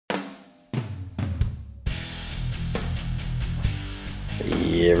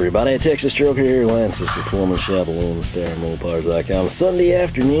Hey everybody, Texas Trucker here, Lance's Performance Shop, Mopars.com. Sunday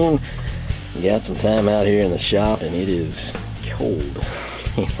afternoon, we got some time out here in the shop and it is cold,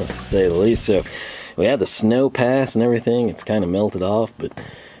 needless to say the least. So we had the snow pass and everything, it's kind of melted off, but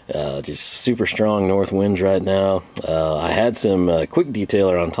just super strong north winds right now. I had some quick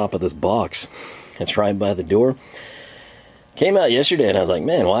detailer on top of this box that's right by the door. Came out yesterday and I was like,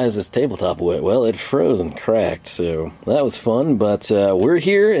 man, why is this tabletop wet? Well, it froze and cracked, so that was fun. But we're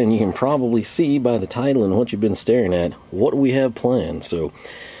here, and you can probably see by the title and what you've been staring at what we have planned. So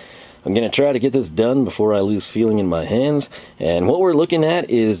I'm going to try to get this done before I lose feeling in my hands. And what we're looking at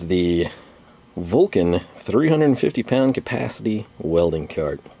is the Vulcan 350-pound capacity welding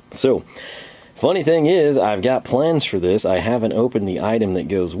cart. So funny thing is, I've got plans for this. I haven't opened the item that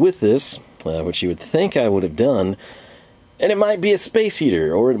goes with this, which you would think I would have done. And it might be a space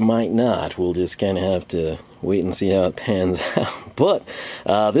heater, or it might not. We'll just kind of have to wait and see how it pans out. But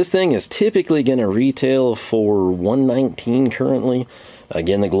this thing is typically going to retail for $119 currently.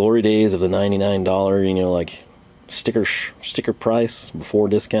 Again, the glory days of the $99, you know, like sticker price before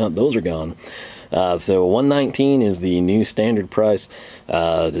discount, those are gone. So $119 is the new standard price.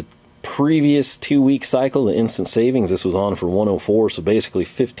 The previous 2-week cycle, the instant savings, this was on for $104, so basically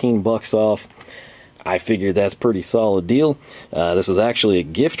 15 bucks off. I figured that's a pretty solid deal. This is actually a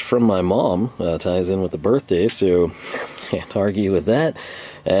gift from my mom. Ties in with the birthday, so can't argue with that.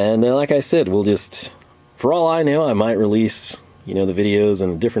 And like I said, we'll just, for all I know, I might release, you know, the videos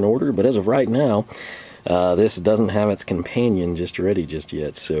in a different order. But as of right now, this doesn't have its companion just ready just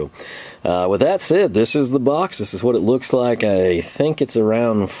yet. So with that said, this is the box. This is what it looks like. I think it's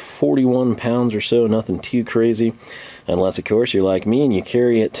around 41 pounds or so. Nothing too crazy. Unless, of course, you're like me and you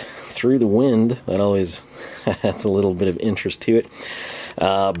carry it through the wind. That always adds a little bit of interest to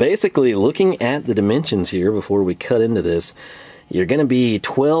it. Basically, looking at the dimensions here before we cut into this, you're going to be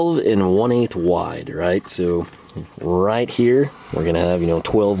 12 1/8 wide, right? So right here, we're going to have, you know,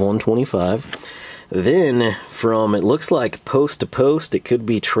 12 125. Then from, it looks like post to post, it could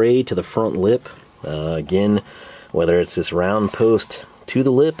be tray to the front lip. Again, whether it's this round post to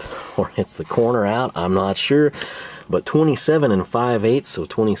the lip or it's the corner out, I'm not sure. But 27 5/8, so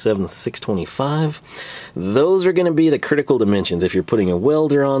 27 625. Those are going to be the critical dimensions. If you're putting a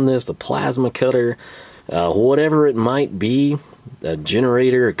welder on this, a plasma cutter, whatever it might be, a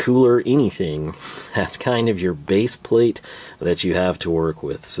generator, a cooler, anything, that's kind of your base plate that you have to work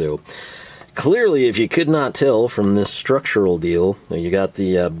with. So clearly, if you could not tell from this structural deal, you got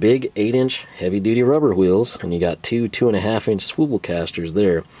the big 8-inch heavy-duty rubber wheels, and you got two 2.5-inch swivel casters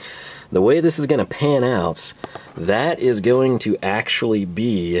there. The way this is going to pan out, that is going to actually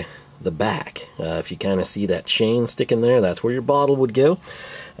be the back. If you kind of see that chain sticking there, that's where your bottle would go.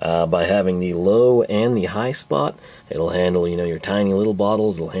 By having the low and the high spot, it'll handle, you know, your tiny little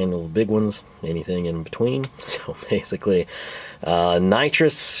bottles, it'll handle the big ones, anything in between. So basically,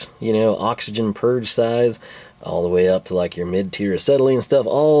 nitrous, you know, oxygen purge size, all the way up to like your mid-tier acetylene stuff,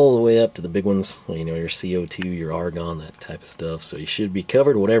 all the way up to the big ones, you know, your CO2, your argon, that type of stuff. So you should be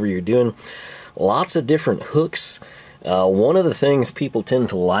covered, whatever you're doing. Lots of different hooks. One of the things people tend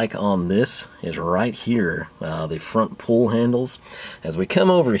to like on this is right here, the front pull handles. As we come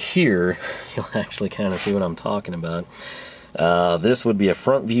over here, you'll actually kind of see what I'm talking about. This would be a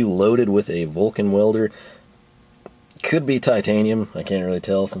front view loaded with a Vulcan welder. Could be titanium, I can't really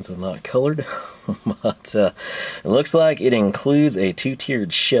tell since it's not colored. But it looks like it includes a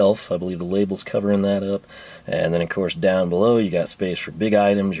 2-tiered shelf. I believe the label's covering that up. And then, of course, down below you got space for big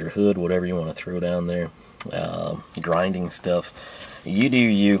items, your hood, whatever you want to throw down there. Grinding stuff. You do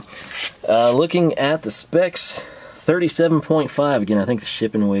you. Looking at the specs, 37.5. Again, I think the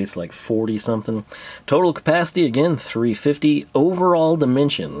shipping weight's like 40 something. Total capacity, again, 350. Overall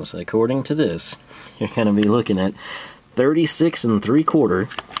dimensions, according to this, you're going to be looking at 36 3/4.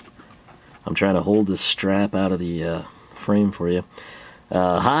 I'm trying to hold this strap out of the frame for you.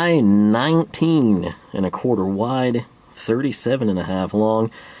 High 19 1/4 wide, 37.5 long.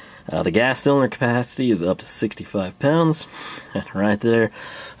 The gas cylinder capacity is up to 65 pounds. Right there,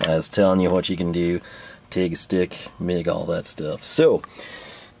 it's telling you what you can do. TIG, stick, MIG, all that stuff. So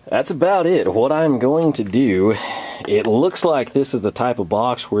that's about it. What I'm going to do, it looks like this is the type of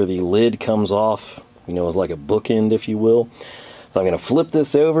box where the lid comes off, you know, as like a bookend, if you will. So I'm going to flip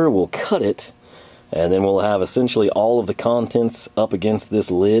this over, we'll cut it, and then we'll have essentially all of the contents up against this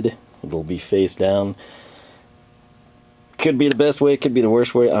lid. It'll be face down. Could be the best way, could be the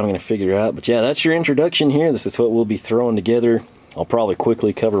worst way, I'm going to figure it out. But yeah, that's your introduction here. This is what we'll be throwing together. I'll probably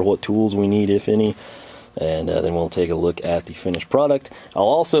quickly cover what tools we need, if any. and then we'll take a look at the finished product. I'll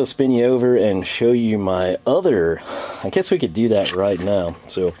also spin you over and show you my other, I guess we could do that right now.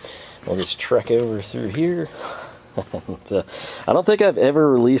 So I'll just trek over through here. And, I don't think I've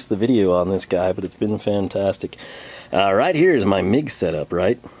ever released the video on this guy, but it's been fantastic. Right here is my MIG setup,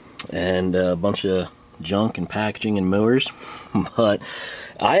 right? And a bunch of junk and packaging and mowers. But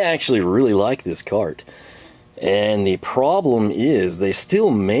I actually really like this cart. And the problem is they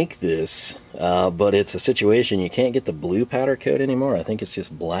still make this, but it's a situation you can't get the blue powder coat anymore. I think it's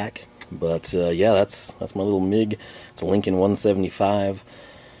just black. But yeah, that's my little MIG. It's a Lincoln 175.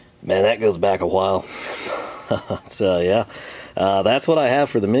 Man, that goes back a while. So yeah, that's what I have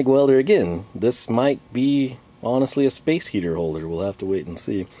for the MIG welder. Again, this might be honestly a space heater holder. We'll have to wait and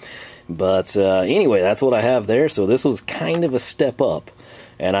see. But anyway, that's what I have there. So this was kind of a step up.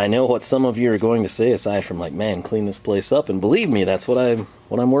 And I know what some of you are going to say, aside from like, man, clean this place up. And believe me, that's what I'm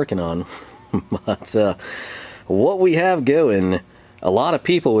working on. But what we have going, a lot of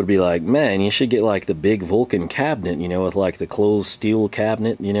people would be like, man, you should get like the big Vulcan cabinet, you know, with like the closed steel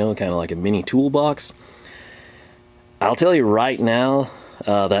cabinet, you know, kind of like a mini toolbox. I'll tell you right now,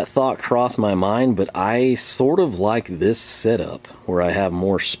 that thought crossed my mind, but I sort of like this setup where I have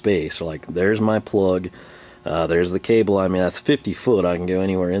more space. So like, there's my plug, there's the cable. I mean, that's 50 foot. I can go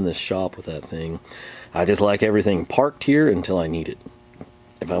anywhere in this shop with that thing. I just like everything parked here until I need it.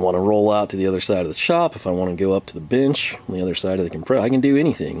 If I want to roll out to the other side of the shop, if I want to go up to the bench on the other side of the compressor, I can do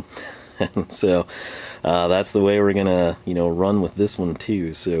anything. And so that's the way we're gonna, you know, run with this one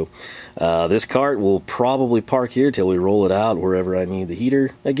too. So this cart will probably park here till we roll it out wherever I need the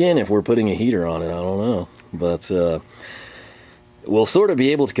heater. Again, if we're putting a heater on it, I don't know. But we'll sort of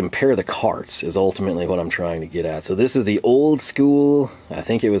be able to compare the carts is ultimately what I'm trying to get at. So this is the old school, I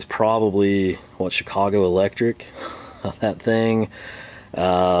think it was probably, what, Chicago Electric, that thing.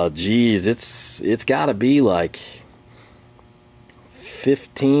 Geez, it's gotta be like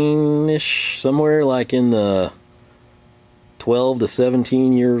 15-ish, somewhere like in the 12 to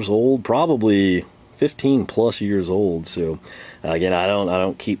 17 years old, probably 15 plus years old. So again, I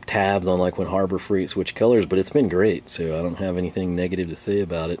don't keep tabs on like when Harbor Freight switch colors, but it's been great, so I don't have anything negative to say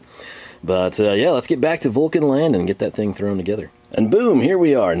about it. But yeah, let's get back to Vulcan land and get that thing thrown together. And boom, here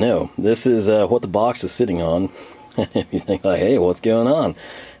we are. No, this is what the box is sitting on. If you think like, hey, what's going on?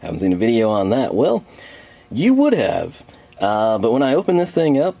 Haven't seen a video on that. Well, you would have. But when I opened this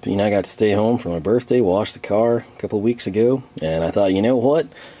thing up, you know, I got to stay home for my birthday, wash the car a couple of weeks ago, and I thought, you know what?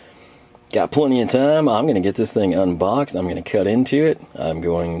 Got plenty of time. I'm going to get this thing unboxed. I'm going to cut into it. I'm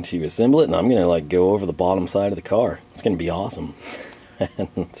going to assemble it, and I'm going to like go over the bottom side of the car. It's going to be awesome.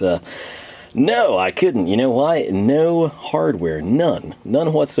 And no, I couldn't. You know why? No hardware. None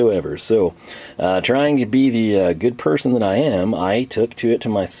whatsoever. So trying to be the good person that I am, I took to it to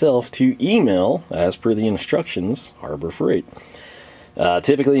myself to email, as per the instructions, Harbor Freight.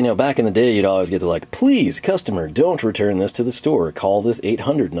 Typically, you know, back in the day, you'd always get to like, please, customer, don't return this to the store. Call this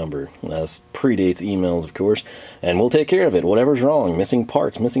 800 number. That predates emails, of course, and we'll take care of it. Whatever's wrong, missing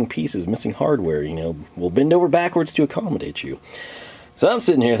parts, missing pieces, missing hardware, you know, we'll bend over backwards to accommodate you. So I'm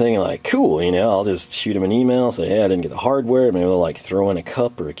sitting here thinking like, cool, you know, I'll just shoot them an email, say, hey, I didn't get the hardware, maybe they'll like throw in a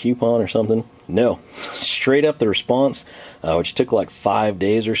cup or a coupon or something. No, straight up the response, which took like 5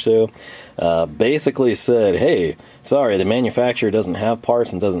 days or so, basically said, hey, sorry, the manufacturer doesn't have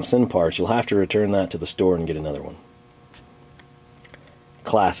parts and doesn't send parts. You'll have to return that to the store and get another one.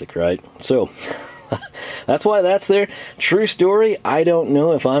 Classic, right? So that's why that's there. True story, I don't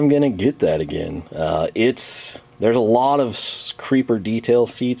know if I'm going to get that again. There's a lot of creeper detail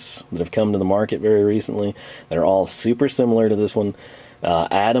seats that have come to the market very recently. They're all super similar to this one.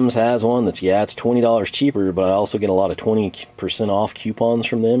 Adams has one that's, yeah, it's $20 cheaper, but I also get a lot of 20% off coupons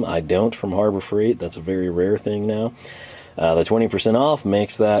from them. I don't from Harbor Freight. That's a very rare thing now. The 20% off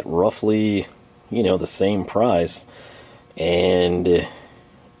makes that roughly, you know, the same price. And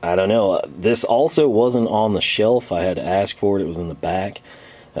I don't know. This also wasn't on the shelf. I had to ask for it. It was in the back.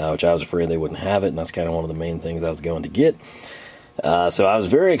 Which I was afraid they wouldn't have it, and that's kind of one of the main things I was going to get. So I was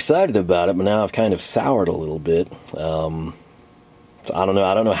very excited about it, but now I've kind of soured a little bit. So I don't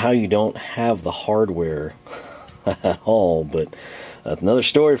know how you don't have the hardware at all, but that's another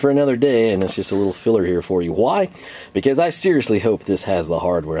story for another day, and it's just a little filler here for you. Why? Because I seriously hope this has the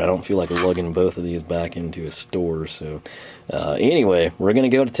hardware. I don't feel like lugging both of these back into a store. So anyway, we're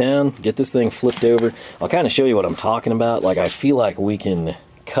going to go to town, get this thing flipped over. I'll kind of show you what I'm talking about. Like, I feel like we can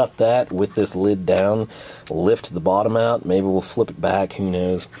cut that with this lid down, lift the bottom out. Maybe we'll flip it back, who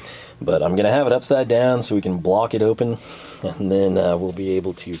knows. But I'm going to have it upside down so we can block it open, and then we'll be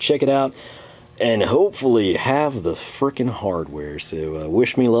able to check it out and hopefully have the frickin' hardware. So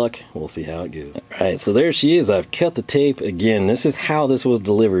wish me luck. We'll see how it goes. Alright, so there she is. I've cut the tape. Again, this is how this was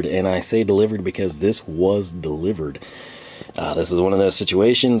delivered, and I say delivered because this was delivered. This is one of those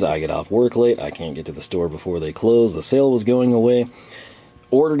situations. I get off work late. I can't get to the store before they close. The sale was going away.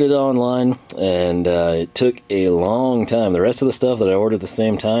 Ordered it online, and it took a long time. The rest of the stuff that I ordered at the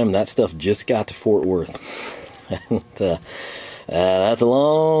same time, that stuff just got to Fort Worth. And that's a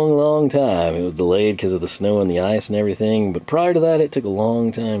long time. It was delayed because of the snow and the ice and everything, but prior to that it took a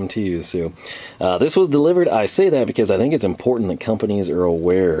long time too. So this was delivered. I say that because I think it's important that companies are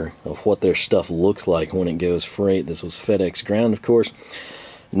aware of what their stuff looks like when it goes freight. This was FedEx ground, of course.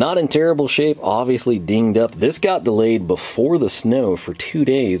 Not in terrible shape, obviously dinged up. This got delayed before the snow for 2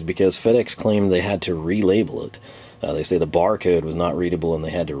 days because FedEx claimed they had to relabel it. They say the barcode was not readable and they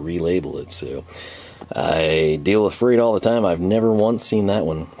had to relabel it. So I deal with freight all the time. I've never once seen that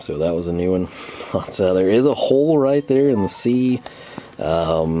one, so that was a new one. But, there is a hole right there in the sea.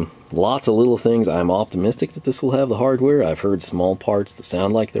 Lots of little things. I'm optimistic that this will have the hardware. I've heard small parts that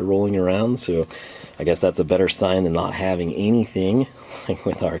sound like they're rolling around, so I guess that's a better sign than not having anything, like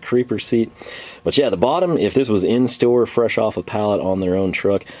with our creeper seat. But yeah, the bottom, if this was in store, fresh off a pallet on their own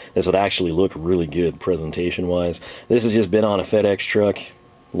truck, this would actually look really good presentation-wise. This has just been on a FedEx truck,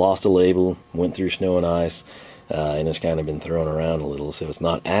 lost a label, went through snow and ice, and it's kind of been thrown around a little, so it's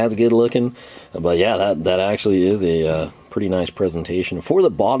not as good looking. But yeah, that actually is a pretty nice presentation for the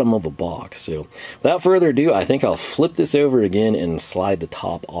bottom of a box. So without further ado, I think I'll flip this over again and slide the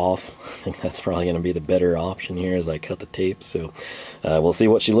top off. I think that's probably going to be the better option here as I cut the tape. So we'll see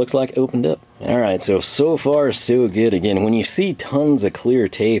what she looks like opened up. Alright, so far so good. Again, when you see tons of clear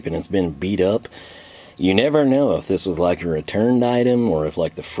tape and it's been beat up, you never know if this was like a returned item or if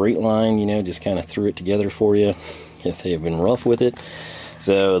like the freight line, you know, just kind of threw it together for you. Guess they have been rough with it.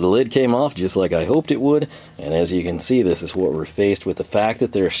 So the lid came off just like I hoped it would, and as you can see, this is what we're faced with. The fact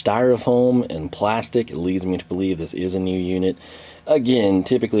that they're styrofoam and plastic, it leads me to believe this is a new unit. Again,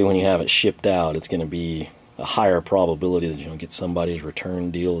 typically when you have it shipped out, it's going to be a higher probability that you don't get somebody's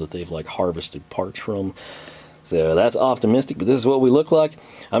return deal that they've like harvested parts from. So that's optimistic, but this is what we look like.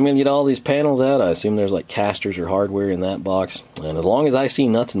 I'm going to get all these panels out. I assume there's like casters or hardware in that box. And as long as I see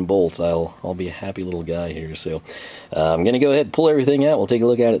nuts and bolts, I'll be a happy little guy here. So I'm going to go ahead and pull everything out. We'll take a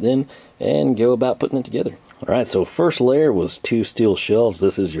look at it then and go about putting it together. Alright, so first layer was 2 steel shelves.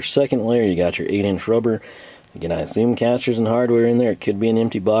 This is your second layer. You got your 8-inch rubber. Again, I assume casters and hardware in there. It could be an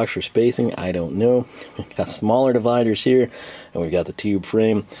empty box for spacing. I don't know. We've got smaller dividers here, and we've got the tube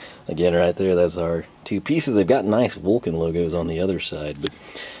frame. Again, right there, that's our 2 pieces. They've got nice Vulcan logos on the other side.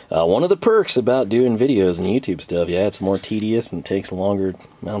 But one of the perks about doing videos and YouTube stuff, yeah, it's more tedious and takes longer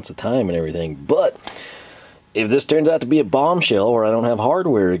amounts of time and everything. But if this turns out to be a bombshell or I don't have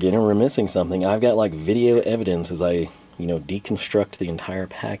hardware again or we're missing something, I've got like video evidence as I deconstruct the entire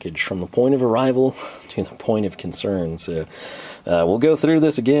package from the point of arrival to the point of concern. So we'll go through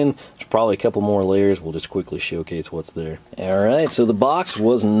this again. There's probably a couple more layers. We'll just quickly showcase what's there. Alright, so the box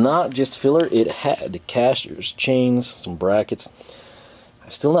was not just filler. It had casters, chains, some brackets.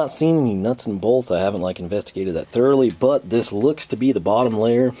 I've still not seen any nuts and bolts. I haven't like investigated that thoroughly, but this looks to be the bottom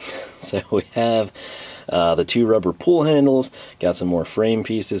layer. So we have the 2 rubber pull handles, got some more frame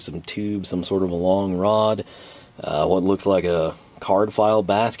pieces, some tubes, some sort of a long rod. What looks like a card file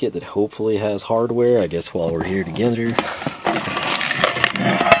basket that hopefully has hardware, I guess, while we're here together.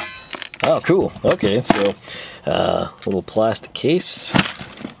 Oh, cool. Okay, so little plastic case.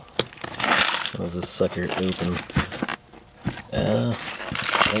 How's this sucker open? I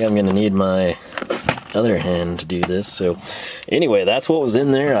think I'm going to need my other hand to do this. So anyway, that's what was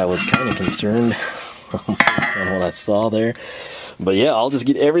in there. I was kind of concerned based on what I saw there. But yeah, I'll just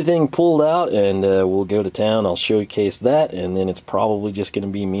get everything pulled out and we'll go to town. I'll showcase that, and then it's probably just going to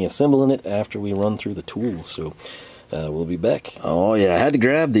be me assembling it after we run through the tools. So we'll be back. Oh yeah, I had to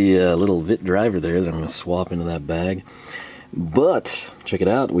grab the little VIT driver there that I'm going to swap into that bag. But check it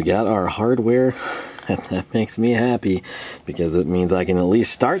out, we got our hardware. And that makes me happy because it means I can at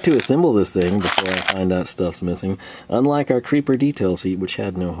least start to assemble this thing before I find out stuff's missing, unlike our creeper detail seat, which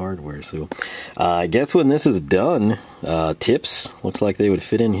had no hardware. So I guess when this is done, tips looks like they would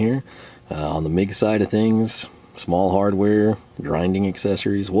fit in here. On the MIG side of things, small hardware, grinding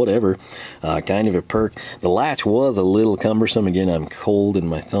accessories, whatever. Kind of a perk. The latch was a little cumbersome. Again, I'm cold and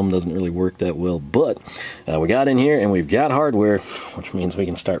my thumb doesn't really work that well, but we got in here and we've got hardware, which means we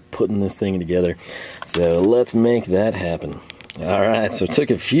can start putting this thing together. So let's make that happen. Alright, so it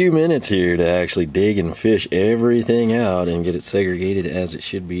took a few minutes here to actually dig and fish everything out and get it segregated as it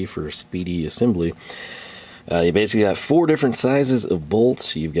should be for a speedy assembly. You basically got 4 different sizes of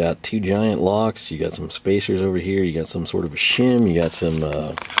bolts. You've got 2 giant locks. You got some spacers over here. You got some sort of a shim. You got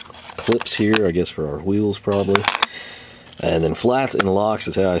some clips here, I guess for our wheels probably. And then flats and locks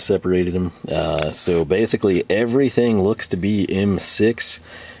is how I separated them. So basically everything looks to be M6.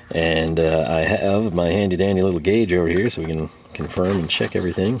 And I have my handy dandy little gauge over here so we can confirm and check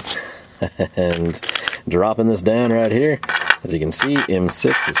everything. And dropping this down right here, as you can see,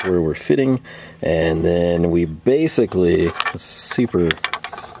 M6 is where we're fitting. And then we basically, it's super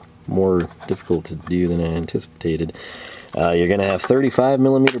more difficult to do than I anticipated. You're going to have 35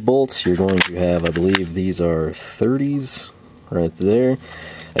 millimeter bolts. You're going to have, I believe these are 30s right there.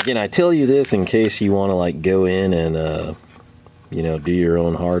 Again, I tell you this in case you want to like go in and you know, do your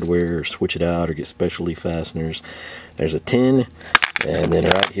own hardware or switch it out or get specialty fasteners. There's a 10, and then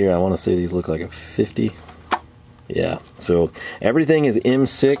right here I want to say these look like a 50. Yeah, so everything is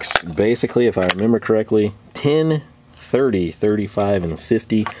M6 basically, if I remember correctly. 10, 30, 35, and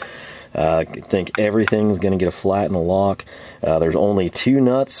 50. I think everything's going to get a flat and a lock. There's only 2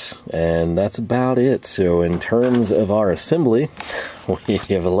 nuts, and that's about it. So in terms of our assembly, we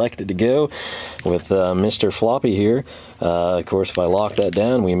have elected to go with Mr. Floppy here. Of course, if I lock that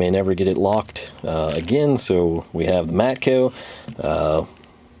down, we may never get it locked again. So we have the Matco.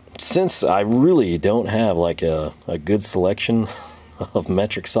 Since I really don't have like a good selection of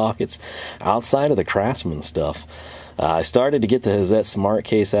metric sockets outside of the Craftsman stuff, I started to get the Hazette Smart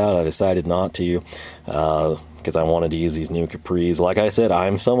case out. I decided not to because I wanted to use these new Capris. Like I said,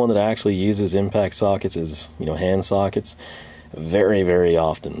 I'm someone that actually uses impact sockets as, you know, hand sockets very, very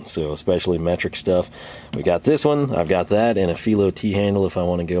often. So especially metric stuff. We got this one. I've got that and a Filo T-handle if I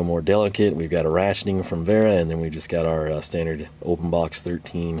want to go more delicate. We've got a ratcheting from Vera, and then we just got our standard open box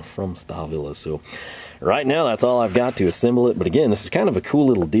 13 from Stavilla. So right now, that's all I've got to assemble it. But again, this is kind of a cool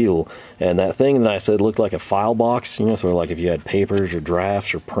little deal. And that thing that I said looked like a file box, you know, sort of like if you had papers or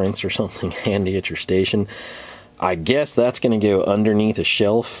drafts or prints or something handy at your station. I guess that's going to go underneath a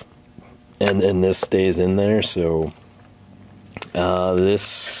shelf, and this stays in there. So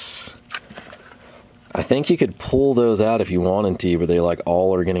this, I think you could pull those out if you wanted to, but they like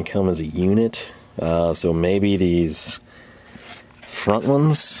all are going to come as a unit. So maybe these front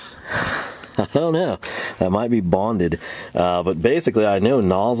ones, I don't know, that might be bonded, but basically I know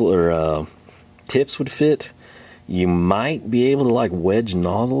nozzle or tips would fit. You might be able to like wedge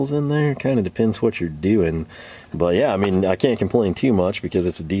nozzles in there, kind of depends what you're doing. But yeah, I mean, I can't complain too much because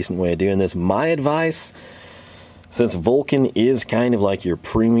it's a decent way of doing this. My advice, since Vulcan is kind of like your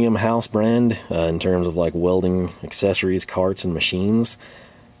premium house brand in terms of like welding accessories, carts, and machines,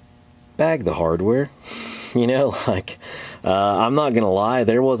 bag the hardware. You know, like, I'm not gonna lie,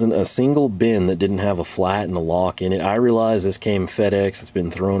 there wasn't a single bin that didn't have a flat and a lock in it. I realize this came FedEx, it's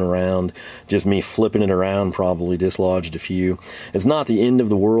been thrown around, just me flipping it around probably dislodged a few. It's not the end of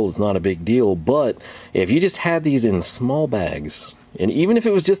the world, it's not a big deal, but if you just had these in small bags, and even if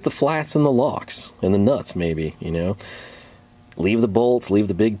it was just the flats and the locks, and the nuts maybe, you know, leave the bolts, leave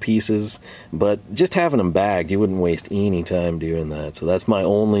the big pieces, but just having them bagged, you wouldn't waste any time doing that. So that's my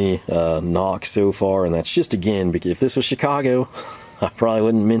only knock so far, and that's just, again, because if this was Chicago, I probably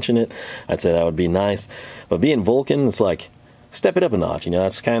wouldn't mention it. I'd say that would be nice. But being Vulcan, it's like, step it up a notch, you know,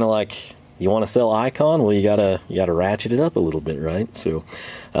 that's kind of like, you want to sell Icon, well, you gotta ratchet it up a little bit, right? So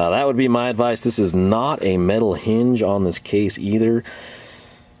that would be my advice. This is not a metal hinge on this case either,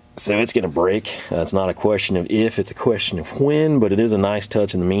 so it's going to break. It's not a question of if, it's a question of when, but it is a nice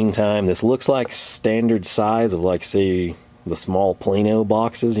touch in the meantime. This looks like standard size of, like, say, the small Plano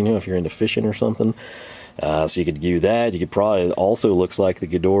boxes, you know, if you're into fishing or something. So you could do that. You could probably, also looks like the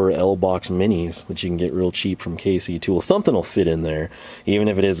Ghidorah L-Box Minis that you can get real cheap from KC Tools. Something will fit in there, even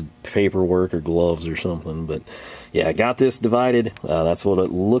if it is paperwork or gloves or something. But yeah, I got this divided. That's what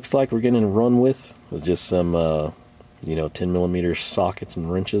it looks like we're going to run with just some you know, 10mm sockets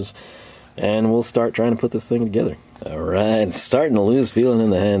and wrenches, and we'll start trying to put this thing together. Alright, starting to lose feeling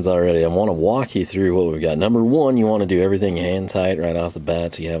in the hands already. I want to walk you through what we've got. Number one, you want to do everything hand tight right off the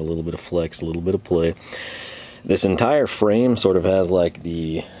bat so you have a little bit of flex, a little bit of play. This entire frame sort of has like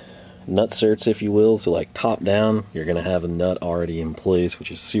the nut certs, if you will, so like top down, you're going to have a nut already in place, which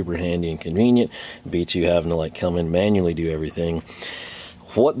is super handy and convenient. Beats you having to like come in manually do everything.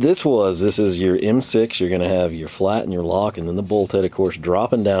 What this is your M6. You're going to have your flat and your lock, and then the bolt head, of course,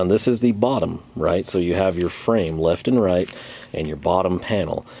 dropping down. This is the bottom, right? So you have your frame left and right, and your bottom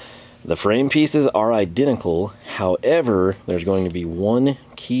panel. The frame pieces are identical. However, there's going to be one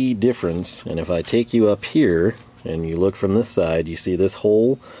key difference, and if I take you up here, and you look from this side, you see this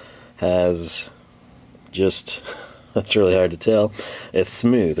hole has just That's really hard to tell. It's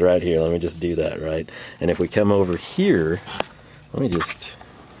smooth right here. Let me just do that, right? And if we come over here, let me just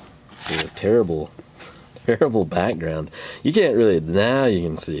see a terrible background. You can't really, now you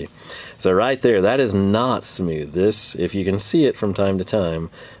can see. So right there, that is not smooth. This, if you can see it from time to time,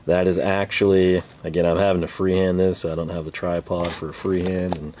 that is actually, again, I'm having to freehand this. I don't have the tripod for a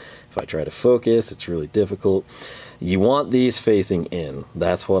freehand, and if I try to focus, it's really difficult. You want these facing in.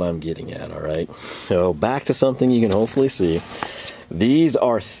 That's what I'm getting at, all right? So back to something you can hopefully see. These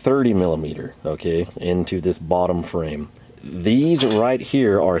are 30 millimeter, okay, into this bottom frame. These right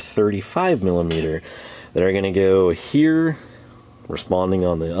here are 35 millimeter that are gonna go here, responding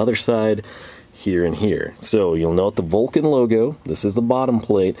on the other side, here and here. So you'll note the Vulcan logo. This is the bottom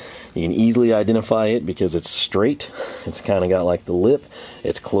plate. You can easily identify it because it's straight. It's kind of got like the lip.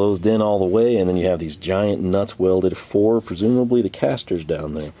 It's closed in all the way, and then you have these giant nuts welded for presumably the casters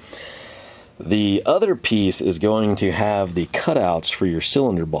down there. The other piece is going to have the cutouts for your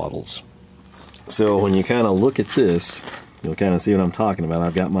cylinder bottles. So when you kind of look at this, you'll kind of see what I'm talking about.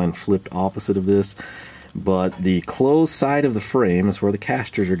 I've got mine flipped opposite of this. But the closed side of the frame is where the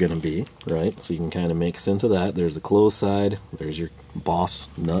casters are going to be, right? So you can kind of make sense of that. There's the closed side. There's your boss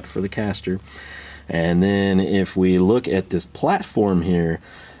nut for the caster. And then if we look at this platform here,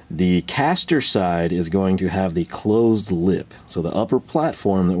 the caster side is going to have the closed lip. So the upper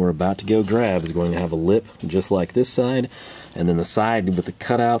platform that we're about to go grab is going to have a lip just like this side. And then the side with the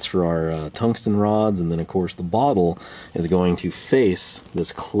cutouts for our tungsten rods, and then of course the bottle is going to face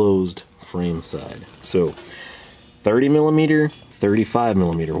this closed frame side. So 30 millimeter, 35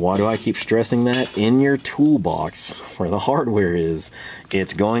 millimeter. Why do I keep stressing that? In your toolbox where the hardware is,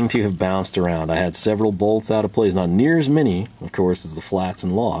 it's going to have bounced around. I had several bolts out of place, not near as many of course as the flats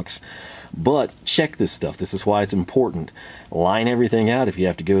and locks, but check this stuff. This is why it's important. Line everything out. If you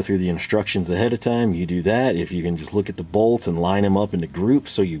have to go through the instructions ahead of time, you do that. If you can just look at the bolts and line them up into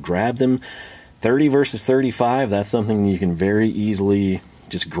groups so you grab them. 30 versus 35, that's something you can very easily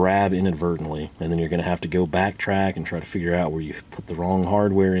just grab inadvertently, and then you're going to have to go backtrack and try to figure out where you put the wrong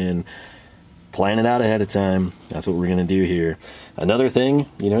hardware in. Plan it out ahead of time. That's what we're going to do here. Another thing,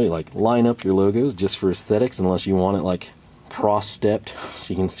 you know, you like line up your logos just for aesthetics, unless you want it like cross-stepped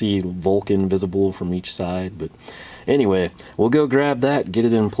so you can see Vulcan visible from each side. But anyway, we'll go grab that, get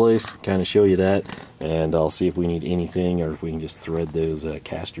it in place, kind of show you that, and I'll see if we need anything or if we can just thread those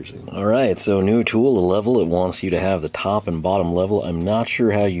casters in. Alright, so new tool, the level, it wants you to have the top and bottom level. I'm not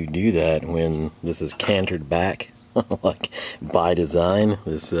sure how you do that when this is cantered back like by design,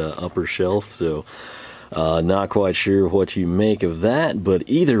 this upper shelf, so not quite sure what you make of that, but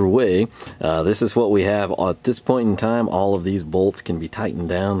either way, this is what we have at this point in time. All of these bolts can be tightened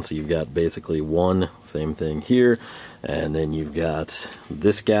down, so you've got basically one, same thing here, and then you've got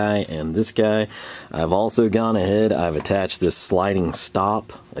this guy and this guy. I've also gone ahead, I've attached this sliding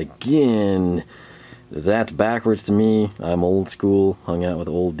stop. Again, that's backwards to me. I'm old school, hung out with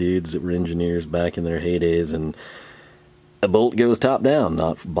old dudes that were engineers back in their heydays, and a bolt goes top down,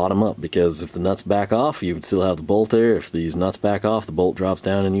 not bottom up, because if the nuts back off, you would still have the bolt there. If these nuts back off, the bolt drops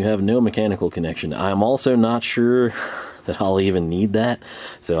down and you have no mechanical connection. I'm also not sure that I'll even need that,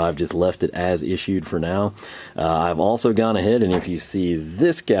 so I've just left it as issued for now. I've also gone ahead, and if you see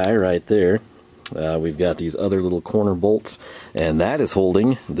this guy right there, we've got these other little corner bolts, and that is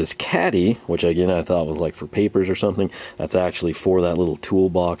holding this caddy, which again I thought was like for papers or something. That's actually for that little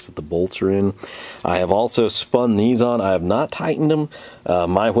toolbox that the bolts are in. I have also spun these on. I have not tightened them.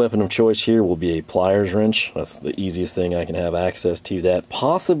 My weapon of choice here will be a pliers wrench. That's the easiest thing I can have access to. That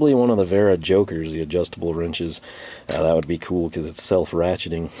possibly one of the Vera Jokers, the adjustable wrenches. That would be cool because it's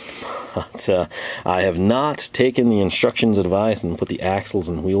self-ratcheting. But I have not taken the instructions advice and put the axles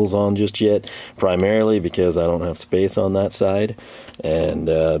and wheels on just yet, primarily because I don't have space on that side, and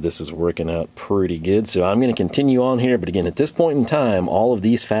this is working out pretty good. So I'm going to continue on here, but again, at this point in time, all of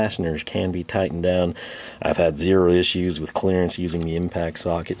these fasteners can be tightened down. I've had zero issues with clearance using the impact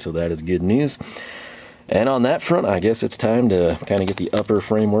socket, so that is good news. And on that front, I guess it's time to kind of get the upper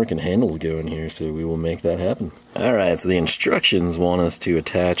framework and handles going here, so we will make that happen. Alright, so the instructions want us to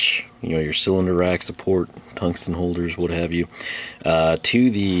attach, you know, your cylinder rack support, tungsten holders, what have you, to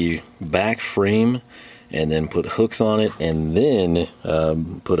the back frame, and then put hooks on it, and then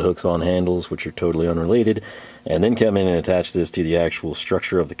put hooks on handles, which are totally unrelated, and then come in and attach this to the actual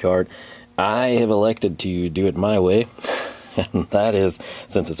structure of the cart. I have elected to do it my way. And that is,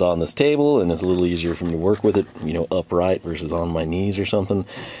 since it's on this table and it's a little easier for me to work with it, you know, upright versus on my knees or something.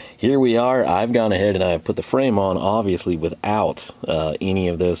 Here we are. I've gone ahead and I've put the frame on, obviously without any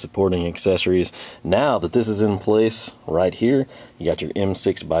of those supporting accessories. Now that this is in place right here, you got your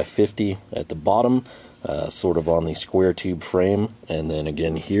M6x50 at the bottom. sort of on the square tube frame, and then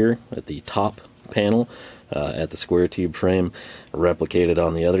again here at the top panel at the square tube frame, replicated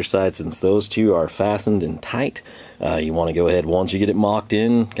on the other side. Since those two are fastened and tight, you want to go ahead, once you get it mocked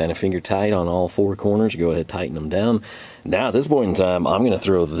in, kind of finger tight on all four corners, go ahead, tighten them down. Now at this point in time, I'm going to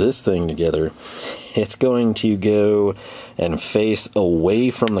throw this thing together. It's going to go and face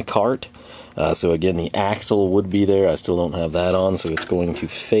away from the cart. So again, the axle would be there. I still don't have that on, so it's going to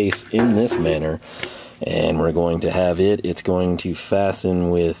face in this manner. And we're going to have it's going to fasten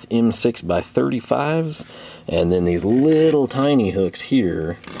with M6x35s, and then these little tiny hooks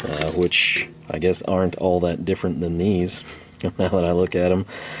here, which I guess aren't all that different than these, now that I look at them.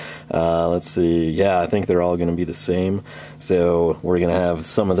 Let's see, yeah, I think they're all going to be the same. So we're going to have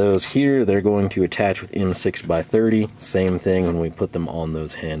some of those here. They're going to attach with M6x30. Same thing when we put them on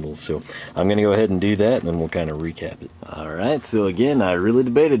those handles. So I'm going to go ahead and do that, and then we'll kind of recap it. Alright, so again, I really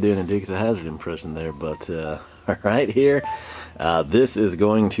debated doing a Dukes of Hazzard impression there, but right here, this is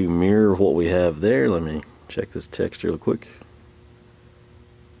going to mirror what we have there. Let me check this text real quick.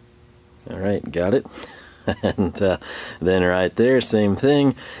 Alright, got it. And then right there, same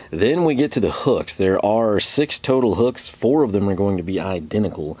thing. Then we get to the hooks. There are 6 total hooks. 4 of them are going to be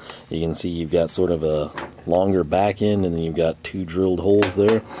identical. You can see you've got sort of a longer back end, and then you've got 2 drilled holes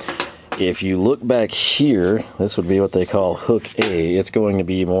there. If you look back here, this would be what they call hook A. It's going to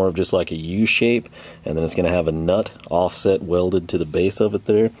be more of just like a U shape, and then it's going to have a nut offset welded to the base of it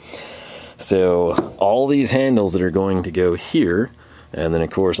there. So all these handles that are going to go here, and then of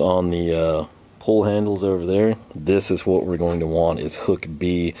course on the pull handles over there, this is what we're going to want, is hook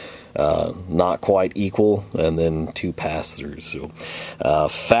B, not quite equal, and then 2 pass-throughs. So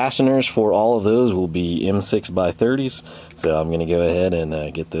fasteners for all of those will be M6x30s, so I'm going to go ahead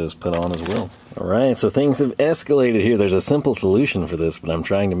and get those put on as well. Alright, so things have escalated here. There's a simple solution for this, but I'm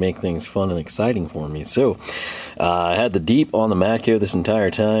trying to make things fun and exciting for me. So I had the deep on the Matco this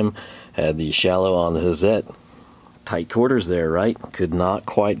entire time, had the shallow on the Hazette. Tight quarters there, right? Could not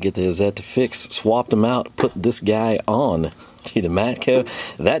quite get the Hazette to fix. Swapped them out, put this guy on to the Matco.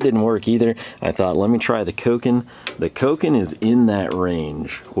 That didn't work either. I thought, let me try the Koken. The Koken is in that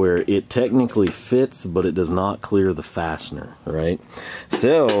range where it technically fits, but it does not clear the fastener, right?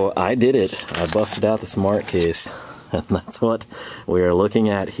 So I did it. I busted out the smart case, and that's what we are looking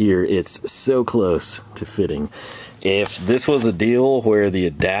at here. It's so close to fitting. If this was a deal where the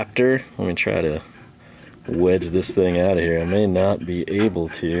adapter, let me try to wedge this thing out of here. I may not be able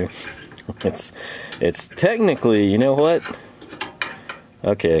to. It's technically, you know what?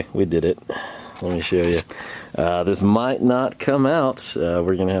 Okay, we did it. Let me show you. This might not come out.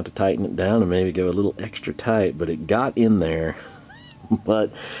 We're gonna have to tighten it down and maybe go a little extra tight, but it got in there.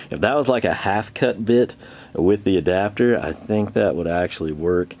 But if that was like a half cut bit with the adapter, I think that would actually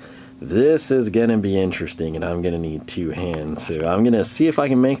work. This is gonna be interesting, and I'm gonna need 2 hands. So I'm gonna see if I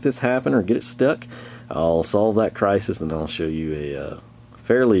can make this happen or get it stuck. I'll solve that crisis, and I'll show you a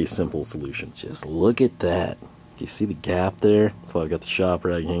fairly simple solution. Just look at that. You see the gap there? That's why I've got the shop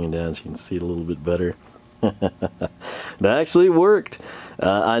rag hanging down so you can see it a little bit better. That actually worked.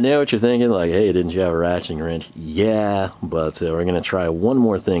 I know what you're thinking, like, hey, didn't you have a ratcheting wrench? Yeah, but we're going to try one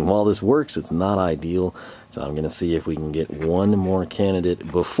more thing. While this works, it's not ideal, so I'm going to see if we can get one more candidate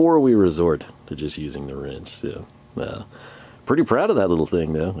before we resort to just using the wrench. So, pretty proud of that little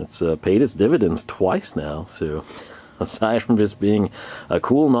thing, though. It's paid its dividends twice now, so aside from just being a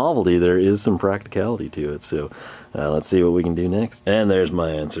cool novelty, there is some practicality to it. So let's see what we can do next. And there's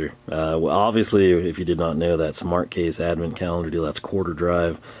my answer. Well, obviously, if you did not know, that smart case advent calendar deal, that's quarter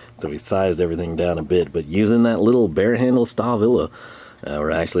drive, so we sized everything down a bit. But using that little bare handle Stavilla,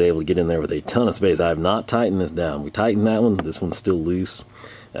 we're actually able to get in there with a ton of space. I have not tightened this down. We tightened that one. This one's still loose.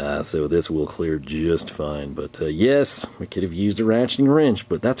 So this will clear just fine. But yes, we could have used a ratcheting wrench,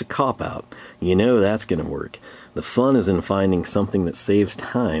 but that's a cop-out. You know that's going to work. The fun is in finding something that saves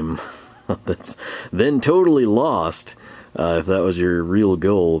time that's then totally lost if that was your real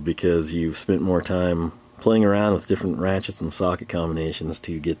goal, because you've spent more time playing around with different ratchets and socket combinations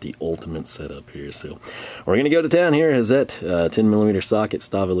to get the ultimate setup here. So we're going to go to town here. Hazette 10mm socket,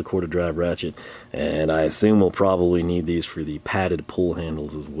 Stavilla quarter drive ratchet, and I assume we'll probably need these for the padded pull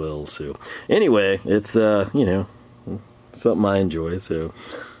handles as well. So anyway, it's you know, something I enjoy, so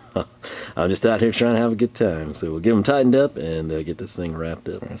I'm just out here trying to have a good time. So we'll get them tightened up and get this thing wrapped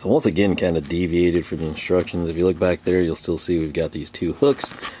up. Right, so once again, kind of deviated from the instructions. If you look back there, you'll still see we've got these 2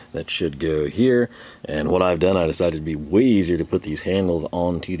 hooks that should go here. And what I've done, I decided it'd be way easier to put these handles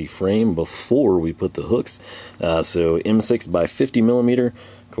onto the frame before we put the hooks. So M6 by 50mm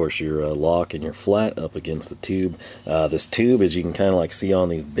Of course, your lock and your flat up against the tube. This tube, as you can kind of like see on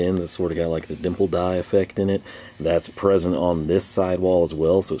these bends, it's sort of got like the dimple die effect in it. That's present on this sidewall as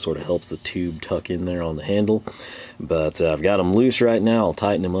well, so it sort of helps the tube tuck in there on the handle. But I've got them loose right now. I'll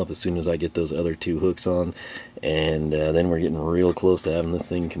tighten them up as soon as I get those other two hooks on, and then we're getting real close to having this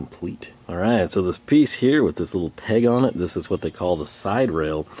thing complete. Alright, so this piece here with this little peg on it, this is what they call the side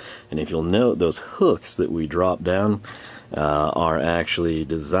rail. And if you'll note, those hooks that we drop down are actually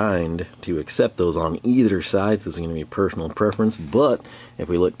designed to accept those on either side. This is going to be personal preference, but if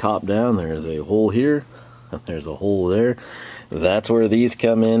we look top down, there's a hole here, there's a hole there. That's where these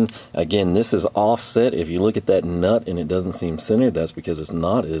come in. Again, this is offset. If you look at that nut and it doesn't seem centered, that's because it's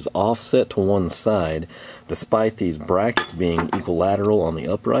not. It is offset to one side, despite these brackets being equilateral on the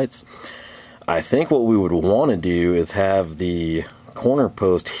uprights. I think what we would want to do is have the corner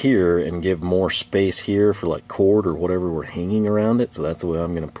post here and give more space here for like cord or whatever we're hanging around it. So that's the way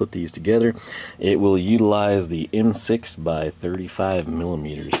I'm going to put these together. It will utilize the M6 by 35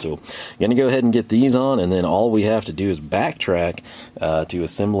 millimeters. So I'm going to go ahead and get these on, and then all we have to do is backtrack to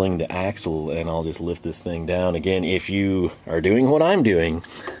assembling the axle, and I'll just lift this thing down. Again, if you are doing what I'm doing,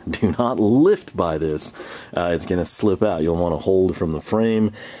 do not lift by this. It's going to slip out. You'll want to hold from the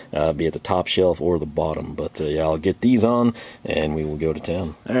frame, be at the top shelf or the bottom. But yeah, I'll get these on and we will go to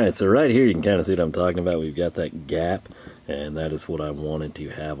town. Alright, so right here you can kind of see what I'm talking about. We've got that gap, and that is what I wanted to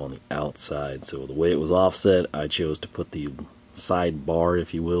have on the outside. So the way it was offset, I chose to put the side bar,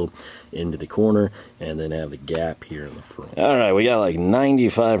 if you will, into the corner, and then have the gap here in the front. Alright, we got like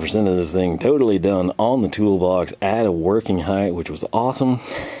 95% of this thing totally done on the toolbox at a working height, which was awesome.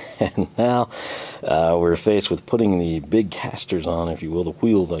 And now we're faced with putting the big casters on, if you will, the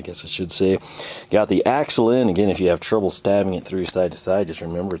wheels, I guess I should say. Got the axle in. Again, if you have trouble stabbing it through side to side, just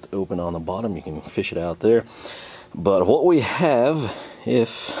remember it's open on the bottom. You can fish it out there. But what we have,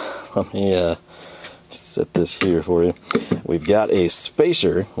 let me set this here for you. We've got a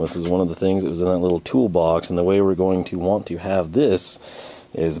spacer. This is one of the things that was in that little toolbox, and the way we're going to want to have this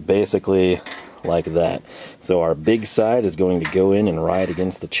is basically like that. So our big side is going to go in and ride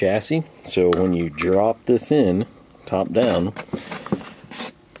against the chassis. So when you drop this in, top down,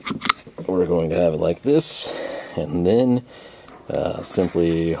 we're going to have it like this, and then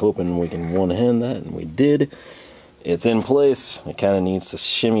simply hoping we can one-hand that, and we did. It's in place. It kind of needs to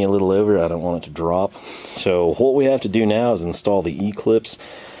shimmy a little over. I don't want it to drop. So what we have to do now is install the E-clips.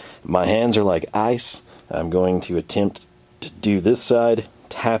 My hands are like ice. I'm going to attempt to do this side,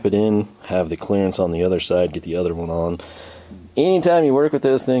 tap it in, have the clearance on the other side, get the other one on. Anytime you work with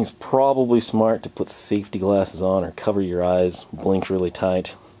those things, probably smart to put safety glasses on or cover your eyes, blink really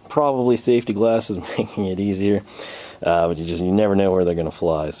tight. Probably safety glasses making it easier, but you never know where they're going to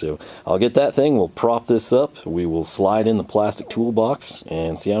fly. So I'll get that thing, we'll prop this up, we will slide in the plastic toolbox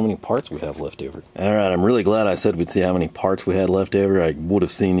and see how many parts we have left over. Alright, I'm really glad I said we'd see how many parts we had left over. I would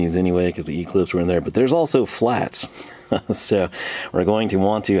have seen these anyway because the E-clips were in there, but there's also flats. So we're going to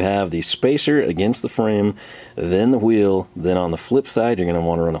want to have the spacer against the frame, then the wheel, then on the flip side you're going to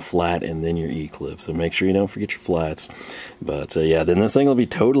want to run a flat and then your E-clip. So make sure you don't forget your flats. But yeah, then this thing will be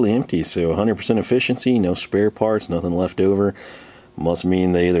totally empty, so 100% efficiency, no spare parts, nothing left over. Must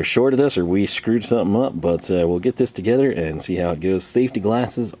mean they either shorted us or we screwed something up, but we'll get this together and see how it goes. Safety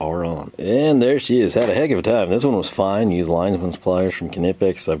glasses are on. And there she is. Had a heck of a time. This one was fine. Used linesman's pliers from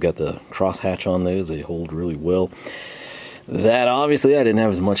Knipex. I've got the crosshatch on those. They hold really well. That obviously I didn't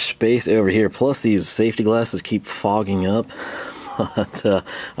have as much space over here, plus these safety glasses keep fogging up. But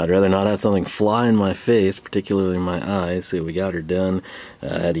I'd rather not have something fly in my face, particularly my eyes. So we got her done.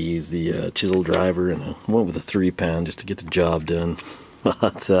 I had to use the chisel driver, and I went with a 3-pound just to get the job done.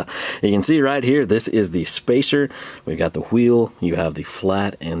 But you can see right here, this is the spacer. We've got the wheel, you have the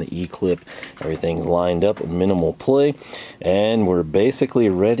flat and the E-clip. Everything's lined up, minimal play, and we're basically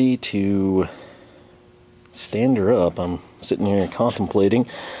ready to stand her up. I'm sitting here contemplating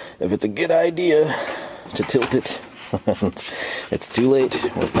if it's a good idea to tilt it. It's too late.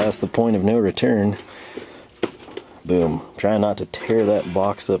 We're past the point of no return. Boom. Try not to tear that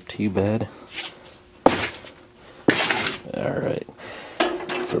box up too bad. Alright.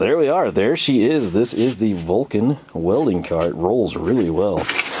 So there we are. There she is. This is the Vulcan Welding Cart. Rolls really well.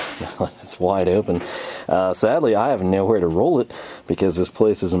 It's wide open. Sadly, I have nowhere to roll it because this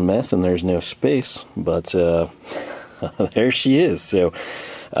place is a mess and there's no space. But there she is. So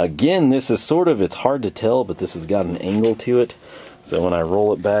again, this is sort of, it's hard to tell, but this has got an angle to it. So when I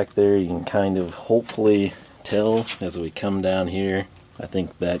roll it back there, you can kind of hopefully tell as we come down here. I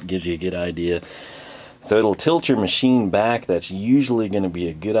think that gives you a good idea. So it'll tilt your machine back. That's usually going to be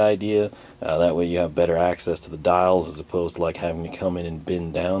a good idea. That way you have better access to the dials as opposed to like having to come in and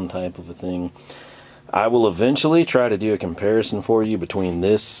bend down type of a thing. I will eventually try to do a comparison for you between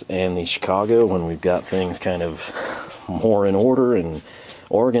this and the Chicago when we've got things kind of more in order and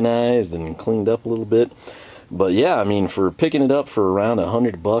organized and cleaned up a little bit. But yeah, I mean, for picking it up for around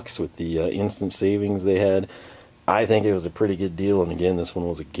 $100 with the instant savings they had, I think it was a pretty good deal. And again, this one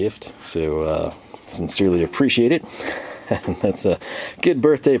was a gift, so sincerely appreciate it. And that's a good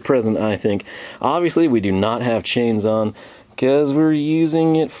birthday present, I think. Obviously, we do not have chains on because we're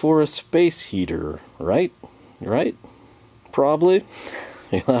using it for a space heater, right? Right? Probably.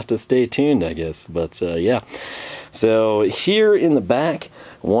 You'll have to stay tuned, I guess. But yeah. So here in the back,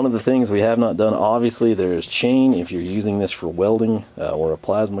 one of the things we have not done, obviously there is chain if you're using this for welding or a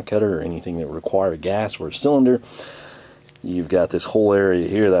plasma cutter or anything that require gas or a cylinder. You've got this whole area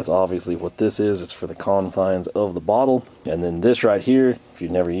here. That's obviously what this is. It's for the confines of the bottle. And then this right here, if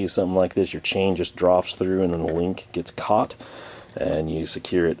you've never used something like this, your chain just drops through and then the link gets caught. And you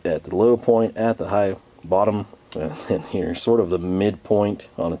secure it at the low point, at the high bottom, and here, sort of the midpoint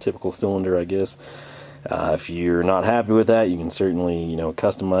on a typical cylinder, I guess. If you're not happy with that, you can certainly, you know,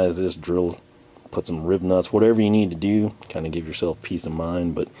 customize this, drill, put some rib nuts, whatever you need to do, kind of give yourself peace of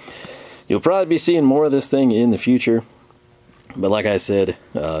mind. But you'll probably be seeing more of this thing in the future. But like I said,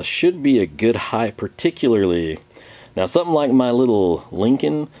 should be a good height, particularly now something like my little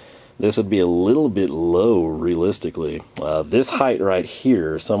Lincoln. This would be a little bit low, realistically. This height right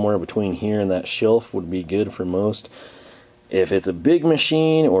here, somewhere between here and that shelf, would be good for most. If it's a big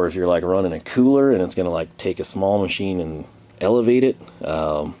machine, or if you're like running a cooler and it's gonna like take a small machine and elevate it,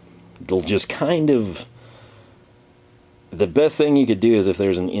 it'll just kind of, the best thing you could do is if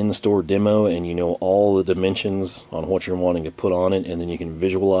there's an in-store demo and you know all the dimensions on what you're wanting to put on it, and then you can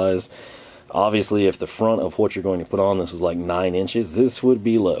visualize. Obviously, if the front of what you're going to put on this is like 9 inches, this would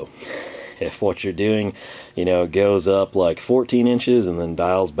be low. If what you're doing, you know, goes up like 14 inches and then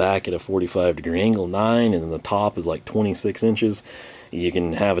dials back at a 45-degree angle, 9, and then the top is like 26 inches, you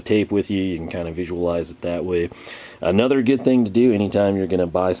can have a tape with you. You can kind of visualize it that way. Another good thing to do anytime you're going to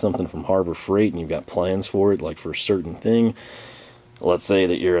buy something from Harbor Freight and you've got plans for it, like for a certain thing. Let's say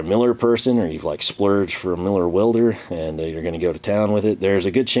that you're a Miller person, or you've like splurged for a Miller welder and you're going to go to town with it. There's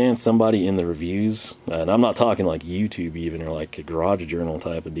a good chance somebody in the reviews, and I'm not talking like YouTube even, or like a Garage Journal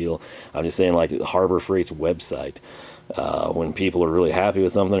type of deal. I'm just saying like Harbor Freight's website. When people are really happy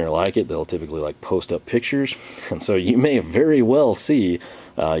with something or like it, they'll typically like post up pictures. And so you may very well see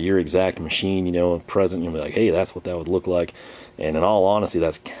your exact machine, you know, present. You'll be like, hey, that's what that would look like. And in all honesty,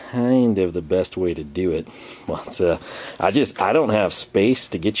 that's kind of the best way to do it. But I don't have space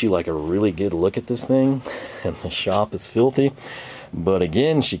to get you like a really good look at this thing, and the shop is filthy. But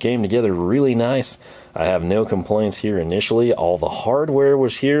again, she came together really nice. I have no complaints here initially. All the hardware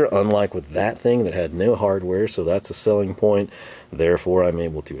was here, unlike with that thing that had no hardware, so that's a selling point. Therefore, I'm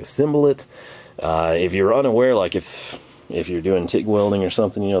able to assemble it. If you're unaware, like if you're doing TIG welding or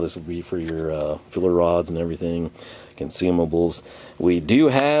something, you know, this would be for your filler rods and everything, consumables. We do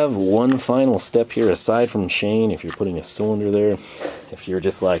have one final step here aside from chain. If you're putting a cylinder there, if you're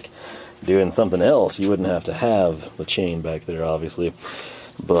just like doing something else, you wouldn't have to have the chain back there, obviously.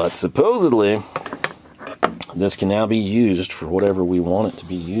 But supposedly this can now be used for whatever we want it to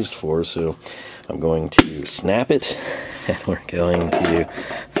be used for. So I'm going to snap it, and we're going to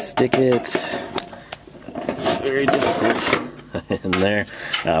stick it. It's very difficult in there.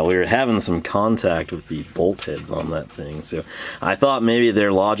 We were having some contact with the bolt heads on that thing, so I thought maybe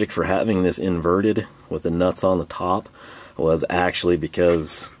their logic for having this inverted with the nuts on the top was actually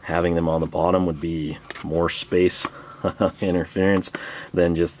because having them on the bottom would be more space interference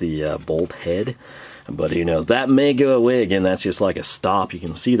than just the bolt head. But who knows, that may go away. Again, that's just like a stop. You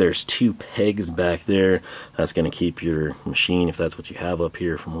can see there's 2 pegs back there. That's going to keep your machine, if that's what you have up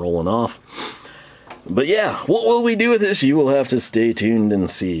here, from rolling off. But yeah, what will we do with this? You will have to stay tuned and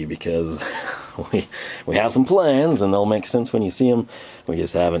see, because we have some plans and they'll make sense when you see them. We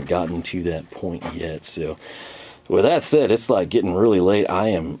just haven't gotten to that point yet. So with that said, it's like getting really late. I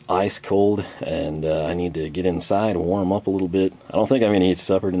am ice cold, and I need to get inside and warm up a little bit. I don't think I'm going to eat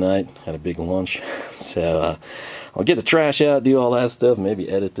supper tonight. Had a big lunch. So I'll get the trash out, do all that stuff, maybe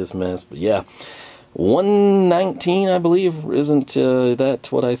edit this mess. But yeah, $119, I believe. Isn't that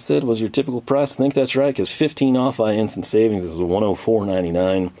what I said was your typical price? I think that's right, because 15 off by instant savings is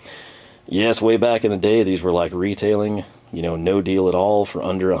 $104.99. Yes, way back in the day, these were like retailing, you know, no deal at all for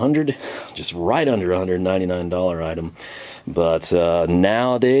under $100, just right under $199 item. But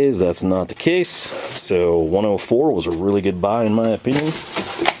nowadays, that's not the case. So $104 was a really good buy in my opinion.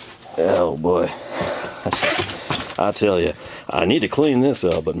 Oh boy. I tell you, I need to clean this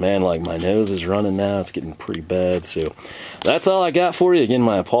up, but man, like my nose is running now. It's getting pretty bad. So that's all I got for you. Again,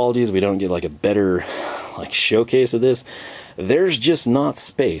 my apologies. We don't get like a better like showcase of this. There's just not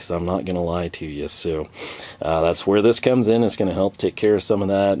space. I'm not going to lie to you. So that's where this comes in. It's going to help take care of some of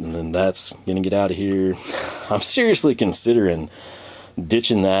that. And then that's going to get out of here. I'm seriously considering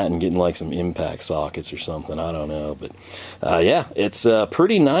ditching that and getting like some impact sockets or something. I don't know, but yeah, it's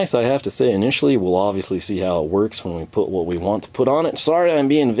pretty nice, I have to say. Initially, we'll obviously see how it works when we put what we want to put on it. Sorry I'm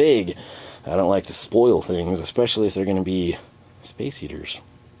being vague. I don't like to spoil things, especially if they're going to be space heaters,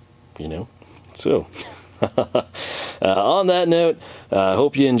 you know. So on that note, I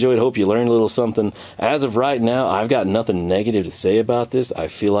hope you enjoyed, hope you learned a little something. As of right now, I've got nothing negative to say about this. I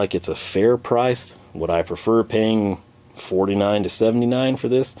feel like it's a fair price. Would I prefer paying $49 to $79 for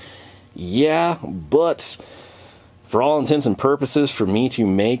this? Yeah, but for all intents and purposes, for me to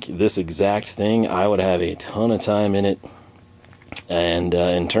make this exact thing, I would have a ton of time in it. And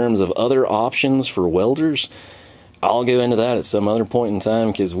in terms of other options for welders, I'll go into that at some other point in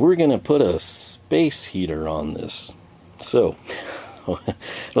time, because we're going to put a space heater on this. So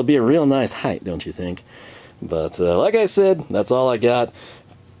it'll be a real nice height, don't you think? But like I said, that's all I got.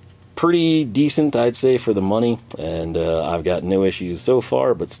 Pretty decent, I'd say, for the money, and I've got no issues so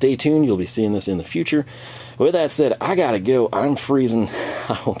far, but stay tuned. You'll be seeing this in the future. With that said, I gotta go. I'm freezing.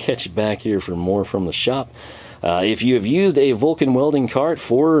 I will catch you back here for more from the shop. If you have used a Vulcan Welding Cart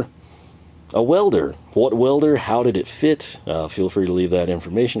for a welder, what welder, how did it fit? Feel free to leave that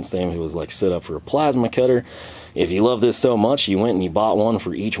information. Same if it was like set up for a plasma cutter. If you love this so much, you went and you bought one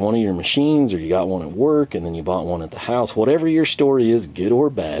for each one of your machines, or you got one at work and then you bought one at the house. Whatever your story is, good or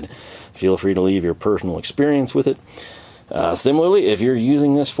bad, feel free to leave your personal experience with it. Similarly, if you're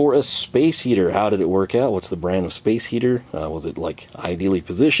using this for a space heater, how did it work out? What's the brand of space heater? Was it like ideally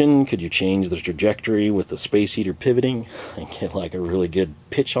positioned? Could you change the trajectory with the space heater pivoting and get like a really good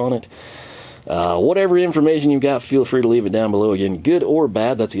pitch on it? Whatever information you've got, feel free to leave it down below. Again, good or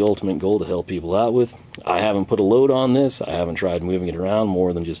bad, that's the ultimate goal, to help people out with. I haven't put a load on this. I haven't tried moving it around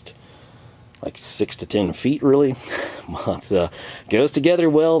more than just like 6 to 10 feet, really. But goes together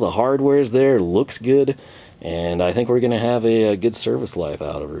well. The hardware's there, looks good, and I think we're going to have a good service life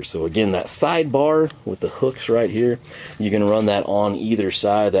out of her. So again, that sidebar with the hooks right here, you can run that on either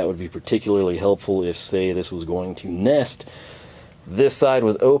side. That would be particularly helpful if, say, this was going to nest. This side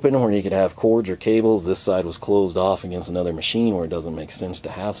was open where you could have cords or cables. This side was closed off against another machine where it doesn't make sense to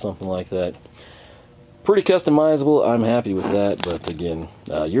have something like that. Pretty customizable. I'm happy with that. But again,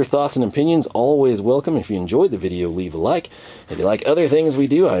 your thoughts and opinions always welcome. If you enjoyed the video, leave a like. If you like other things we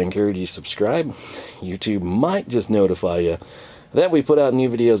do, I encourage you to subscribe. YouTube might just notify you that we put out new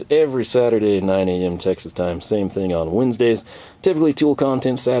videos every Saturday at 9 a.m. Texas time. Same thing on Wednesdays. Typically tool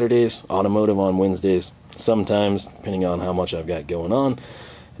content Saturdays, automotive on Wednesdays. Sometimes, depending on how much I've got going on,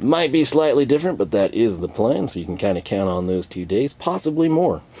 it might be slightly different, but that is the plan, so you can kind of count on those 2 days, possibly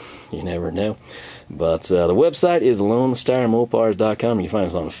more. You never know. But the website is LoneStarMopars.com. You can find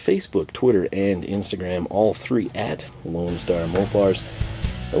us on Facebook, Twitter, and Instagram, all 3 at Lone Star Mopars.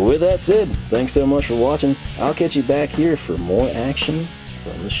 With that said, thanks so much for watching. I'll catch you back here for more action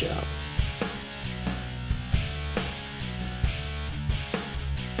from the shop.